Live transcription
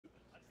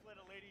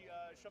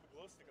shove a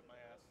glow stick up my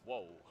ass.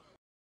 Whoa.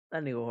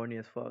 That nigga horny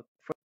as fuck.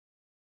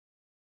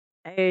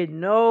 Hey,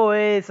 no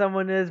way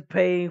someone is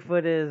paying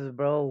for this,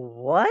 bro.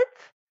 What?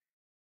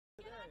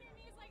 Get on your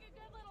knees like a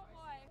good little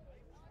boy.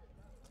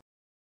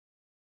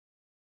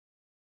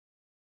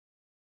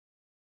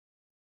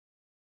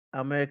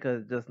 America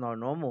is just not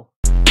normal.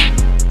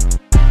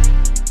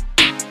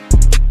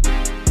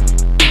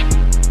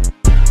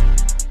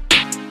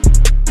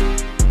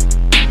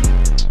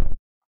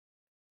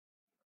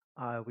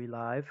 Alright, we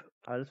live.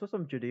 Alright, let's put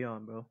some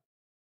jidion, bro.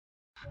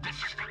 What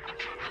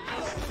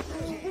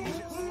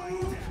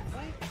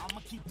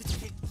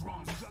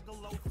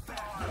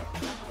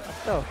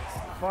the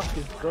fuck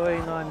is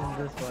going on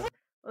in this one?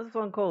 What's this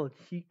one called?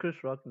 She Chris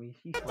Rock me.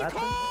 She slapped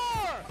him?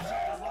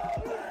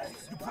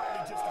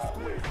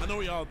 I know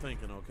what y'all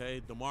thinking,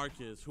 okay?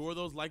 DeMarcus, who are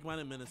those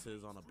like-minded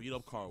menaces on a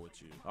beat-up car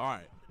with you?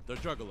 Alright, they're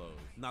juggalos.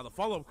 Now the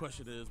follow-up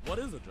question is, what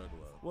is a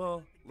juggalo?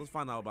 Well, let's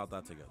find out about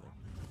that together.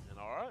 And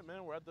alright,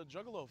 man, we're at the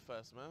Juggalo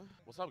Fest, man.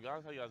 What's up,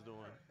 guys? How you guys doing?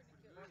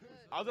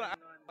 I was gonna ask,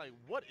 like,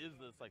 what is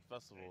this, like,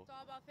 festival? It's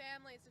all about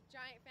family. It's a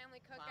giant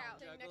family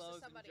cookout sitting next to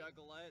somebody.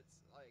 Juggalettes,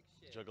 like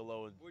shit.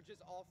 Juggalo and... We're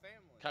just all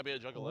family. Can I be a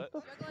juggalette?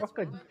 What the Juggalettes fuck?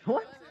 for women,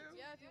 What?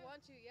 Yeah, if you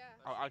want to, yeah.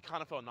 I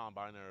kind of feel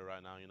non-binary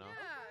right now, you know?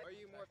 Yeah. Are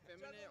you more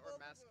feminine or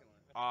masculine?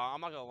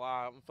 I'm not gonna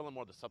lie, I'm feeling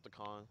more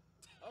Decepticon.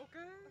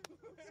 Okay.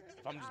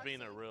 If I'm just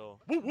being it real.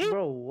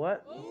 Bro,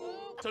 what?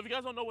 So if you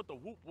guys don't know what the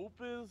whoop whoop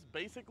is,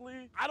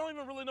 basically, I don't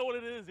even really know what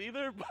it is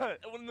either, but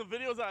in the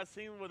videos that I've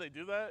seen where they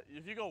do that,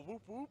 if you go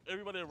whoop whoop,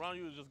 everybody around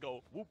you will just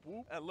go whoop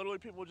whoop, and literally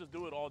people just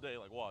do it all day,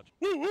 like watch.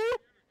 Whoop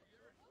whoop!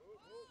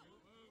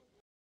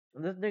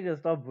 This nigga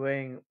stopped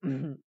wearing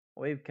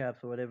wave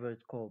caps or whatever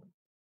it's called.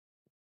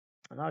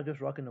 And I was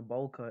just rocking a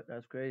bowl cut.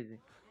 That's crazy.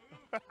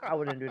 I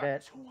wouldn't do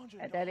that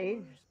at that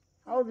age.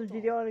 How old is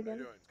Jidion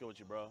again? Let's go with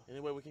you, bro. Any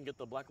way we can get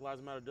the Black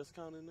Lives Matter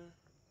discount in there?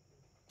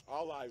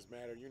 All lives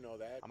matter, you know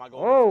that. I might go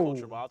with Whoa.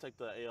 culture, but I'll take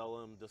the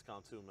ALM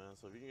discount too, man.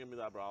 So if you can give me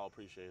that, bro, I'll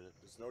appreciate it.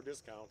 There's no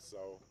discount,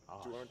 so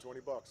Oh.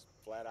 $220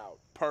 flat out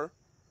Per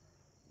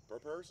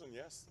person.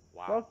 Yes.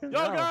 wow. Fucking Yo,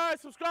 hell. guys,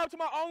 subscribe to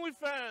my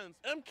OnlyFans,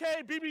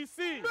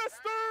 MKBBC,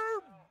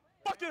 Mr.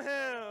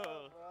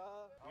 Buckingham.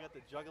 We got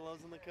the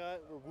juggalos in the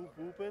cut. We're whoop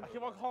whooping. I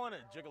keep on calling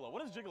it gigolo.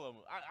 What is gigolo?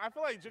 I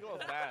feel like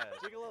gigolo's bad.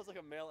 Gigolo's like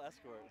a male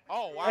escort.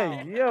 Oh wow.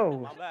 Hey,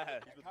 yo. My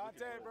bad.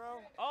 Content,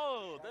 bro.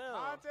 Oh damn.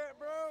 Content,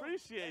 bro.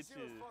 Appreciate That shit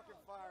was you.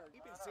 fucking fire.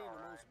 We've been seeing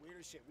the most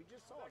weirdest shit. We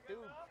just saw a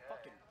dude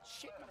fucking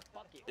shit in a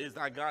bucket. Is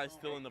that guy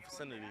still in the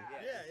vicinity?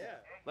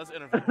 Yeah. Let's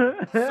interview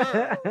him.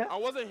 Sir, I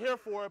wasn't here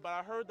for it, but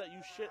I heard that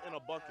you shit in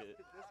a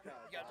bucket. You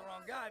got the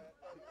wrong guy.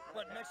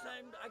 But next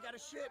time I got a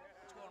ship,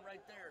 it's going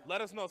right there. Let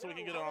us know so we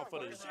can get it on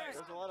footage.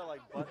 There's a lot of like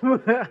butt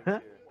things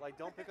here. Like,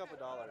 don't pick up $1 if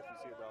you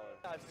see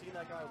 $1. I've seen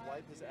that guy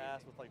wipe his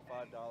ass with like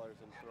 $5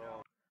 and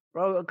throw.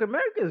 Bro,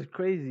 America is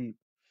crazy.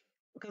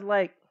 Because,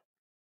 like,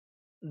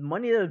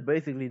 money is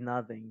basically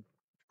nothing.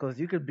 Because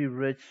you could be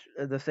rich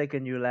the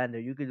second you land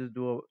there. You could just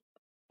do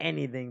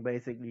anything,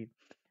 basically.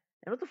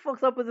 And what the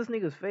fuck's up with this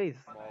nigga's face?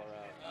 All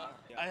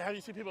around. Have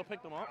you seen people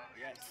pick them up?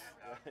 Yes.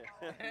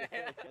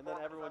 And then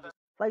everyone just.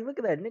 Like, look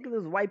at that. Niggas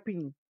is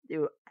wiping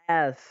their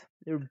ass,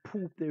 their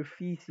poop, their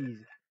feces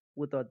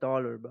with $1,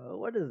 bro.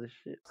 What is this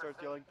shit?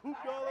 Starts yelling, poop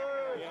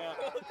dollar! Yeah.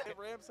 It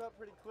ramps up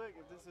pretty quick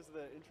if this is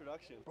the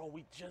introduction. Bro,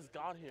 we just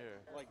got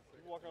here. Like,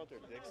 people walking out with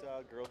their dicks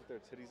out, girls with their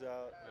titties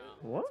out.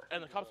 What?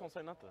 And the cops won't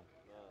say nothing.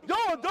 Yo,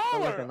 Sounds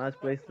like a $1! nice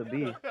place to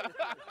be.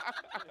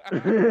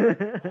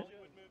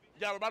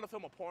 Yeah, we're about to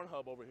film a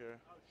Pornhub over here.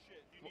 Oh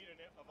shit, do you need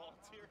a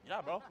volunteer?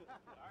 Yeah, bro.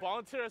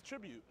 Volunteer as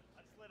tribute.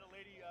 I just let a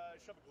lady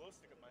shove a glow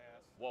stick up my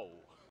ass. Whoa.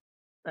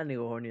 That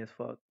nigga horny as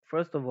fuck.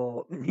 First of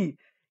all, he's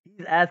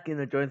asking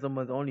to join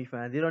someone's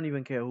OnlyFans. He don't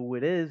even care who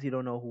it is. He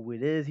don't know who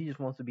it is. He just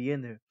wants to be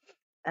in there.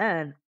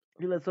 And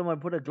he let someone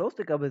put a glow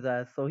stick up his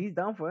ass, so he's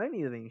down for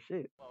anything.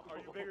 Shit. Are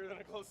you bigger than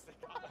a glow stick?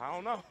 I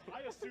don't know.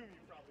 I assume you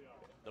probably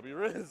are. W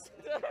Riz.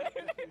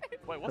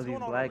 Wait, what's Because he's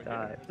going on black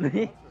over eye.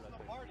 here?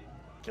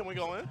 Can we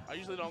go in? I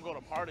usually don't go to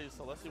parties,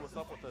 so let's see what's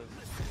up with this.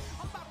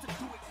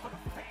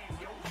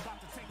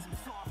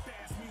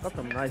 Got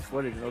some nice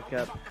footage, no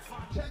cap.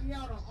 Check me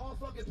out on all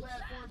fucking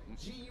platforms.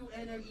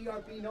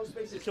 GUNNERB, no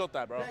spaces. You killed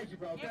that, bro. Thank you,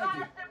 bro. Thank You got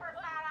you. a super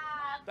fat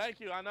ass. Thank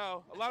you, I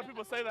know. A lot of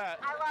people say that.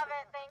 I love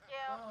it. Thank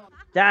you.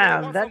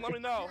 Damn, Want that. some, let me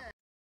know.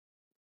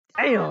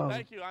 Damn.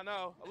 Thank you, I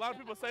know. A lot of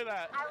people say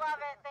that. I love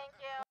it. Thank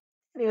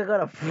you. Nigga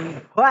got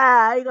a.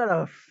 Wow, he got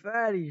a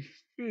fatty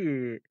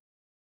shit.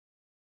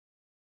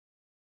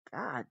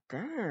 God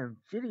damn,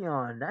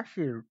 Jidion, that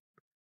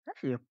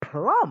shit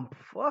plump.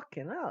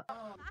 Fucking up.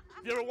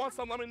 If you ever want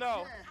some, let me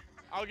know.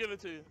 I'll give it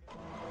to you.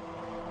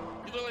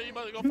 You look like you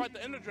about to go fight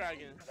the Ender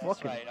Dragon.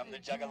 Fucking. Right, I'm the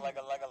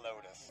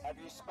Lotus. Have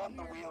you spun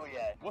the wheel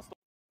yet? What's the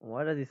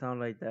Why does he sound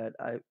like that?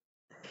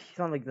 He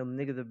sound like them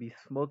niggas that be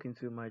smoking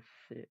too much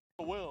shit.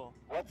 wheel?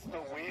 What's the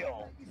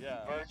wheel?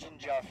 Yeah. Virgin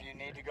Juff, you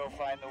need to go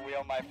find the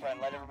wheel, my friend.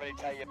 Let everybody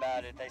tell you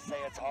about it. They say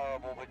it's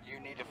horrible, but you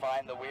need to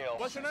find the wheel.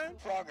 What's your name?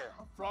 Frogger.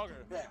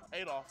 Frogger. Yeah.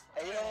 Adolf.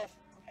 Adolf?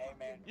 Hey,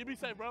 man. You be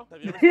safe, bro.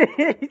 Have you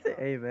ever He said,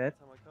 "Hey man."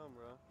 Time I come,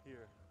 bro.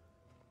 Here.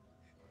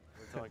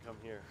 until I come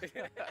here.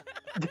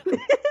 That's the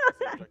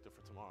objective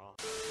for tomorrow.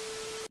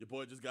 Your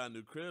boy just got a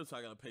new crib, so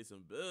I gotta pay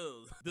some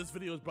bills. This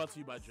video is brought to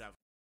you by Draft.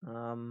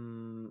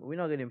 We're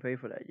not getting paid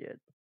for that yet.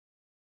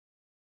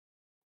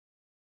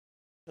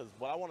 Because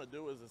what I want to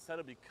do is, instead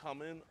of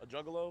becoming a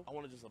juggalo, I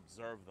want to just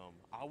observe them.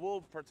 I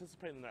will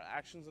participate in their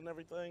actions and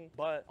everything,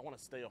 but I want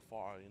to stay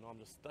afar. You know, I'm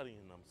just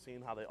studying them,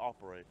 seeing how they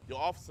operate. Yo,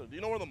 officer, do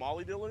you know where the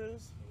Molly dealer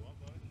is?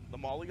 The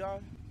Molly guy?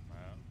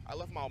 I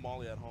left my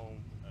Molly at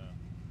home.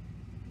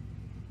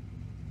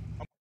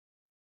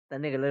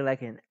 That nigga look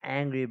like an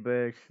Angry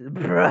Birds,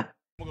 bruh.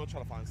 I'm gonna go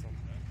try to find some.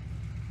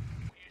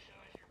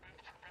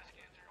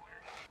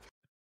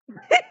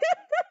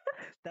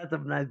 That's a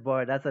nice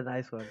bar. That's a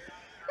nice one.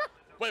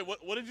 Wait,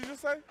 what did you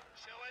just say? Show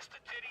us the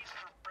titties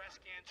for breast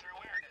cancer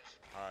awareness.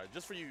 All right,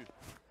 just for you. You're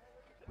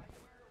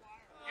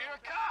a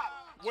cop.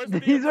 Where's the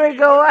He's DMT? ready to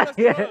go Where's out.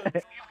 the best drugs?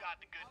 You got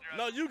the good drugs.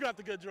 No, you got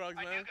the good drugs,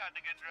 man. I do got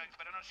the good drugs,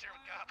 but I don't share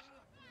with cops.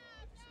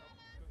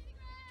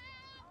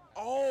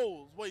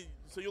 Oh, wait,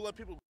 so you let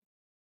people...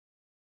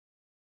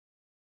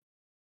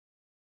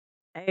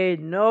 Hey,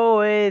 no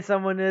way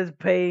someone is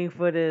paying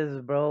for this,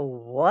 bro.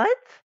 What?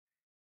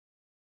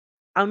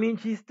 I mean,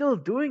 she's still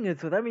doing it,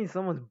 so that means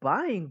someone's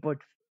buying, but...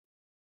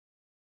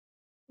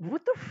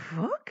 What the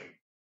fuck?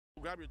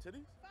 Grab your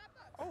titties?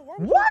 Oh, why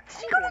would What? You,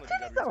 She I got wouldn't her wanna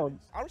grab titties your out.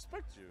 I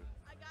respect you.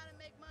 I gotta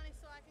make money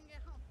so I can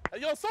get home.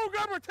 Hey, yo, so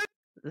grab her titties!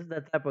 This is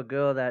the type of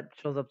girl that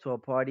shows up to a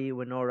party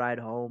with no ride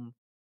home,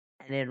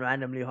 and then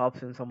randomly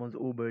hops in someone's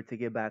Uber to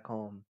get back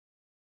home.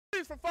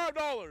 For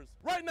 $5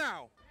 right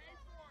now.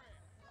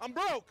 I'm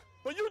broke,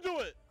 but you do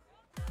it.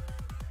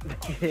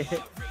 Yeah!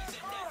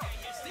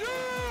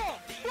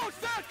 Fuck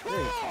that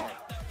car!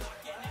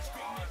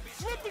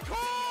 Flip the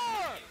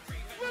car!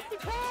 Flip the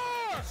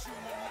car!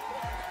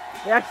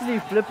 They actually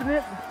flipping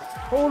it?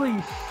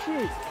 Holy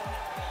shit.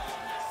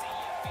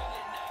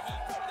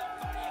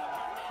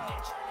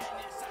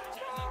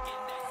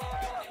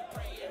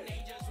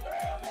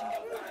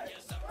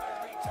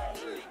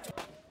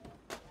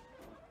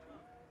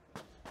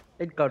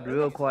 It got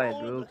real quiet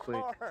real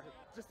quick.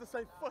 Just to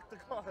say fuck the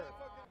car.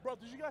 Bro,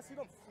 did you guys see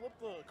them flip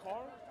the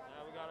car?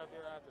 Yeah, we got up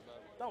here after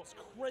that. That was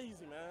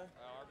crazy, man.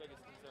 Our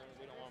biggest concern is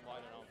we don't want them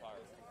lighting on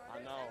fire. I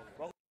know,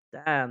 bro.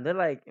 Damn, they're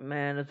like,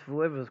 man, it's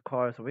whoever's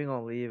car, so we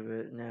gonna leave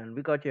it. Man,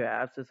 we got your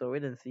after, so we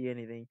didn't see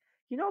anything.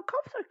 You know,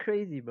 cops are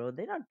crazy, bro.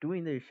 They're not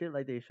doing their shit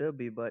like they should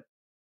be, but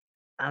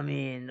I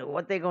mean,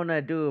 what they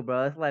gonna do,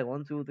 bro? It's like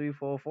 1, 2, 3,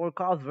 4, 4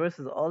 cops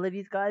versus all of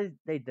these guys.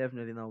 They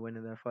definitely not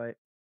winning that fight.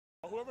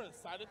 Whoever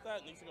incited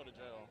that needs to go to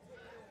jail.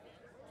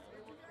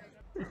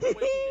 Way to get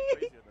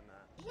crazier than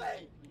that.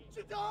 Wait,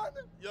 jidion?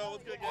 Yo,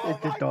 what's good, It's guys?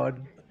 just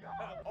done.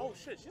 Oh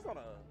shit, she's on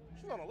a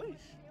leash.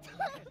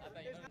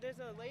 There's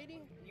a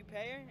lady, you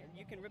pay her, and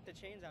you can rip the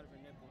chains out of her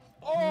nipples.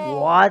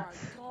 Oh What? my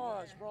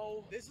gosh,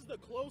 bro. This is the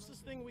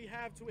closest thing we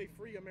have to a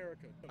free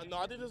America. No,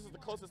 I think this is the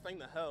closest thing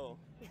to hell.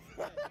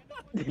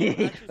 Actually spit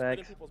in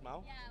Facts. people's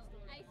mouth. Yeah,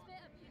 I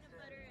spit a peanut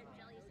butter and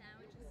jelly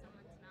sandwich in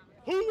someone's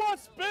mouth. Who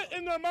wants spit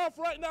in their mouth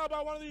right now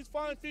by one of these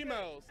fine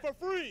females? For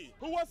free.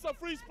 Who wants some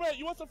free spit?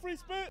 You want some free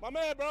spit? My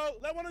man, bro.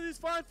 Let one of these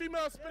fine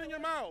females spit in your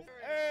mouth.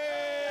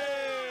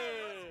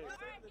 Hey!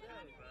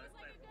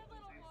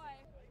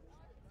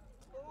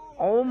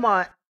 Oh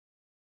my.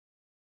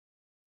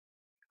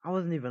 I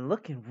wasn't even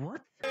looking.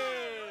 What?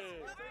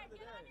 Hey!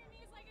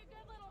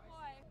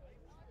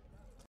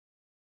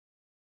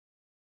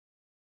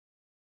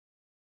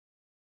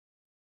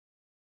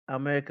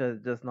 America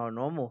is just not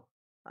normal.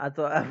 I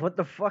thought, what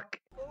the fuck?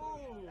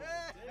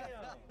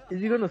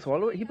 Is he gonna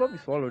swallow it? He probably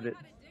swallowed it.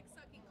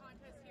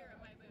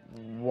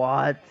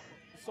 What?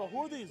 So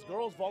who are these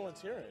girls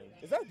volunteering?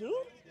 Is that dude?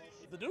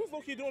 The dude's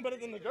low-key doing better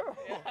than the girl.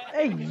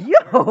 Hey,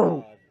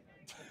 yo!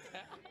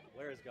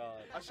 Where is God?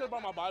 I should have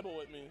brought my Bible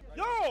with me.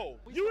 Yo!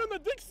 You in the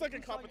dick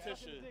sucking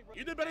competition.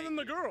 You did better than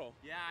the girl.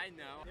 Yeah, I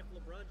know. If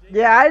LeBron James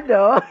Yeah, I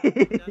know. that's how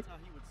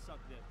he would suck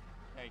dick.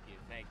 Thank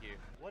you.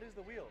 What is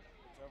the wheel?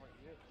 It's over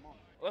here. Come on.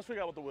 Let's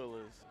figure out what the wheel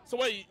is. So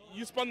wait,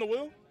 you spun the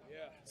wheel?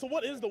 Yeah. So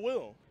what is the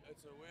wheel?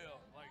 It's a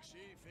wheel. Like, she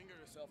fingered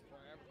herself in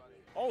front of everybody.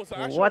 Oh, it's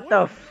an actual What wheel.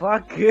 the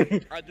fuck?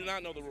 I do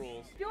not know the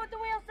rules. Do what the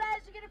wheel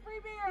says, you get a free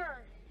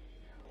beer.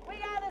 We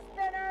got a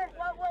spinner.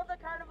 What will the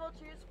carnival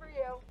choose for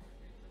you?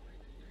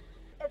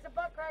 It's a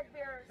butt crack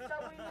beer, so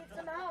we need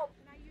some help.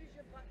 Can I use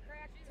your butt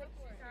crack?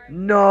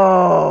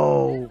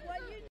 No!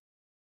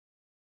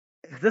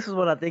 If this is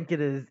what I think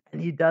it is,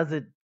 and he does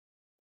it,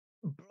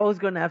 bro's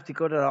gonna have to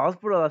go to the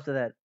hospital after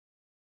that.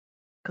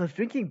 Cause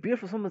drinking beer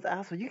from someone's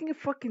asshole, you can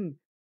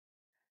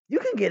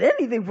get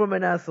anything from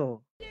an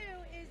asshole. What you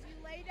do is you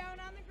lay down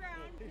on the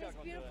ground. This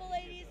beautiful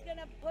lady is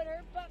gonna put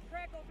her butt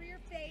crack over your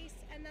face,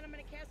 and then I'm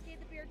gonna cascade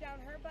the beer down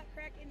her butt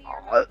crack into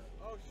your mouth.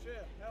 Oh,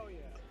 shit. Hell yeah.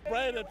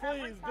 Brandon,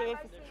 please, dude.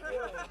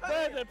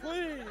 Brandon,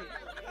 please.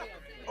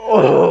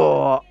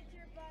 Oh!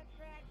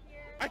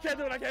 I can't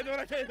do it.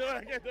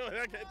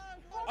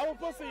 I'm a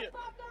pussy.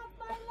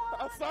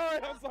 I'm sorry.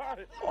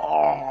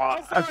 Oh,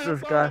 that's I'm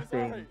disgusting.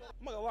 sorry. I'm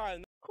not gonna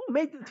lie. Who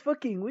made this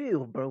fucking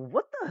wheel, bro?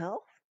 What the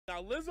hell?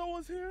 Now Lizzo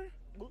was here.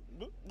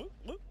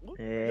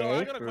 Yo, I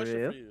Hey, got a for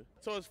question real? for you.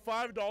 So it's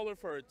 $5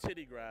 for a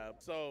titty grab.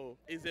 So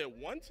is it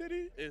one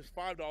titty is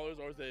 $5,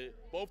 or is it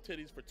both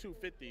titties for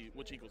 $2.50,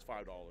 which equals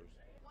 $5? 1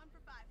 for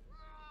 5.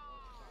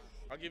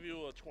 I'll give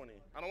you a 20.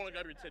 I don't want to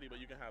grab your titty, but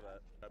you can have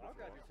that. I'll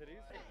grab your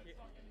titties.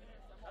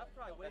 That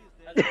probably weighs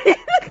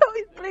How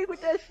he's playing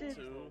with that shit.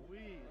 Two.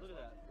 Look at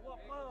that.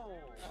 Whoa.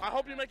 I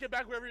hope you make it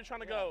back wherever you're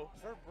trying to go.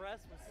 Her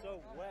breast was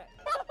so wet.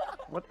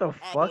 What the All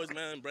fuck? right, boys,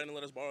 man. Brandon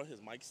let us borrow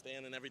his mic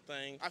stand and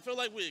everything. I feel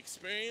like we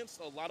experienced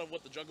a lot of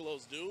what the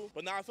Juggalos do,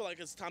 but now I feel like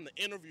it's time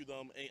to interview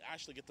them and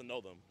actually get to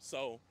know them.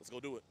 So let's go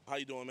do it. How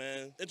you doing,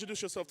 man?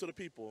 Introduce yourself to the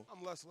people.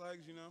 I'm Les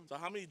Legs, you know. So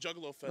how many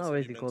Juggalo fests No have way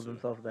you he been calls to?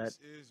 himself that. This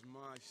is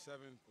my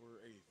 7th or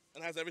 8th.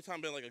 And has every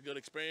time been like a good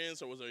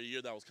experience, or was there a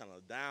year that was kind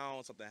of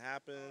down, something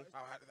happened? I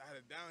had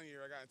a down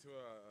year. I got into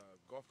a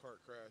golf cart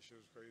crash. It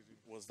was crazy.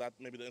 Was that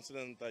maybe the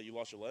incident that you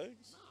lost your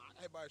legs?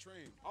 I hit by a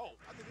train. Oh,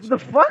 I think The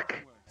fuck?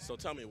 so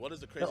tell me, what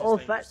is the The craziest old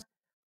thing? fat.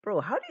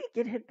 Bro, how do you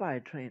get hit by a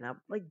train?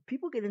 Like,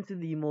 people get into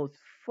the most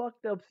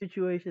fucked up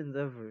situations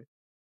ever.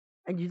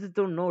 And you just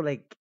don't know,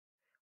 like,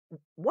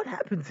 what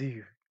happened to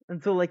you?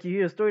 Until, like, you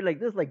hear a story like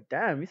this, like,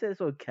 damn, you said it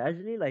so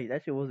casually, like,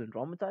 that shit wasn't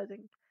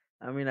traumatizing?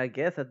 I mean, I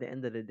guess at the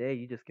end of the day,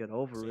 you just get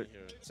over it.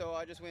 So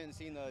I just went and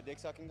seen the dick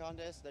sucking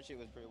contest. That shit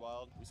was pretty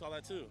wild. We saw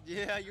that too.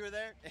 Yeah, you were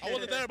there? I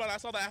wasn't there, but I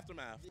saw the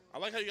aftermath. I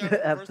like how you guys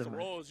reverse the Aftermath.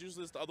 roles.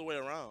 Usually it's the other way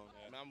around.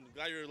 And I'm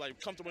glad you're like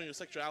comfortable in your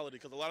sexuality,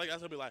 because a lot of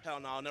guys will be like, hell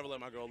no, I'll never let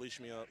my girl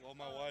leash me up. Well,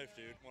 my wife,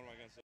 dude. What am I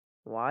gonna say?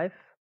 Wife?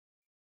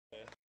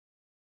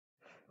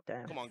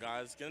 Damn. Come on,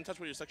 guys, get in touch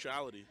with your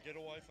sexuality. Get a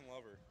wife and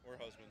love her, or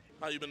husband.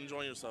 How you been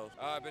enjoying yourself?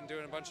 I've been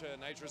doing a bunch of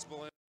nitrous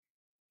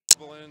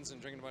balloons and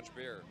drinking a bunch of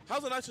beer.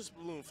 How's a nitrous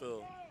balloon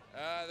feel?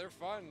 They're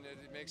fun.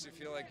 It makes you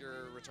feel like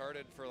you're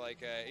retarded for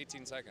like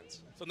 18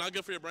 seconds. So not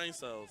good for your brain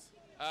cells.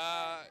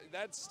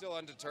 That's still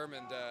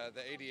undetermined.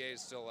 The ADA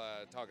is still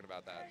talking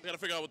about that. We gotta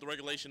figure out what the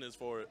regulation is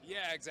for it.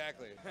 Yeah,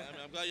 exactly. I mean,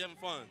 I'm glad you're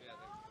having fun.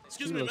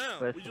 Excuse He me, looks ma'am.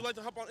 special. Would you like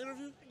to hop on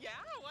interview? Yeah,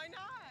 why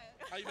not?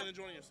 How you been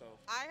enjoying yourself?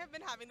 I have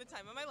been having the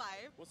time of my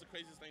life. What's the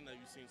craziest thing that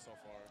you've seen so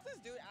far? This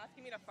dude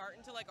asking me to fart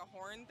into like a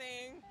horn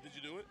thing. Did you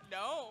do it?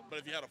 No. But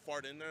if you had a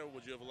fart in there,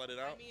 would you ever let it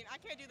I out? mean, I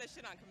can't do that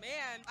shit on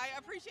command. I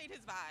appreciate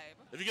his vibe.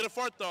 If you get a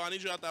fart though, I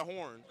need you out that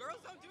horn.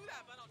 Girls don't do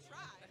that, but I'll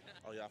try.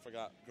 Oh yeah, I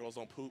forgot. Girls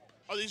don't poop.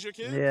 Are these your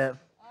kids? Yeah.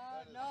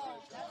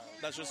 No.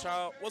 That's your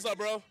child? What's up,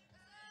 bro?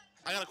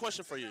 I got a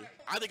question for you.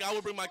 I think I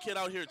would bring my kid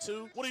out here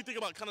too. What do you think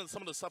about kind of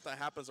some of the stuff that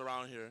happens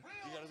around here?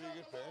 You gotta be a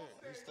good parent.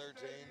 He's 13.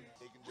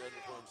 He can judge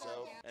it for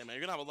himself. Hey man,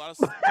 you're gonna have a lot of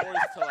stories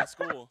to tell at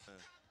school.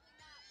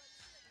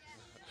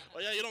 Oh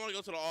yeah, you don't want to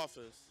go to the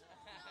office.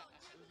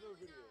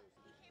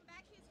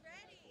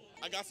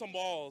 I got some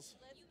balls.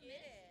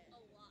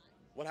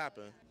 What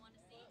happened?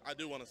 I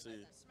do want to see.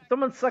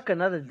 Someone suck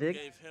another dick.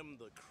 Gave him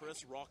the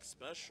Chris Rock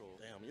special.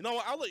 Damn. You know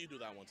what? I'll let you do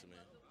that one to me.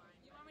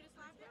 You want me to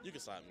slap him? You can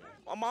slap me.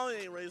 My mom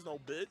ain't raised no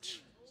bitch.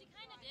 She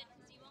kind of did,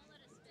 because you won't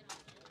let us spit on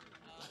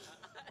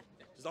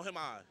you. Just don't hit my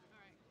eye.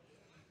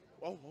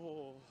 Whoa,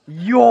 whoa.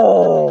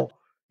 Yo!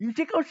 You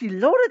check out she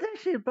loaded that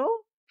shit, bro?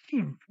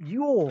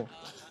 Yo.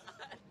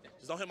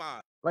 Just don't hit my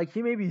eye. Like,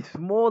 she may be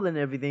small and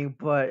everything,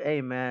 but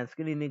hey, man,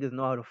 skinny niggas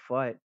know how to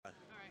fight.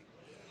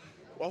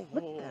 Whoa,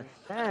 whoa. What that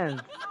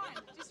stand?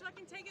 Just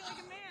fucking take it like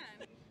a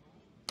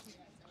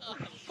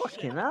man.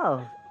 Fucking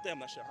hell. Damn,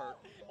 that shit hurt.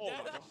 Oh, my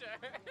God.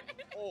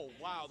 Oh,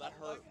 wow, that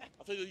hurt.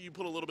 I figured you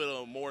put a little bit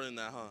of more in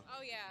that, huh?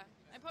 Oh yeah,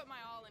 I put my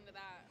all into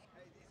that.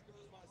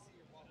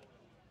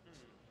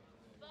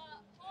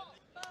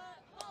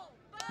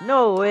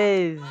 No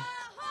ways.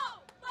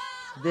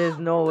 There's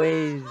no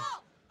ways. What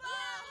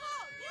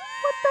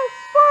the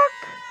fuck?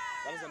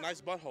 That is a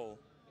nice butthole.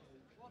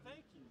 Well,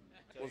 thank you.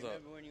 So What's you up?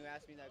 remember when you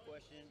asked me that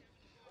question?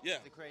 Yeah.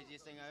 The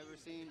craziest thing I ever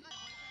seen?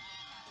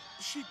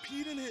 She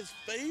peed in his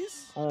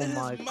face? Oh In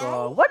my his god.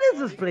 mouth? What is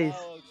this place?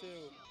 Oh, too.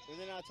 And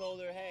then I told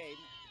her, hey,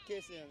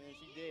 kiss him, and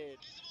she did.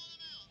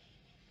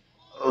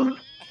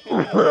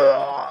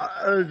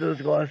 That's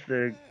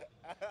disgusting.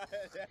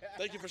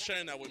 Thank you for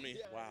sharing that with me.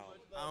 Wow.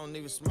 I don't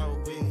even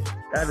smoke weed.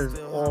 That is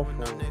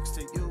awful. Next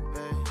to you,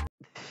 babe.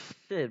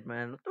 Shit,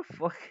 man. What the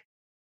fuck?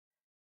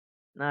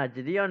 Nah,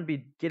 Jidion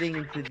be getting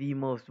into the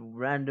most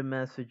random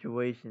ass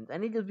situations.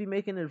 And he just be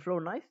making it flow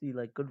nicely,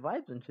 like good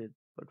vibes and shit.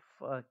 But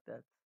fuck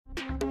that.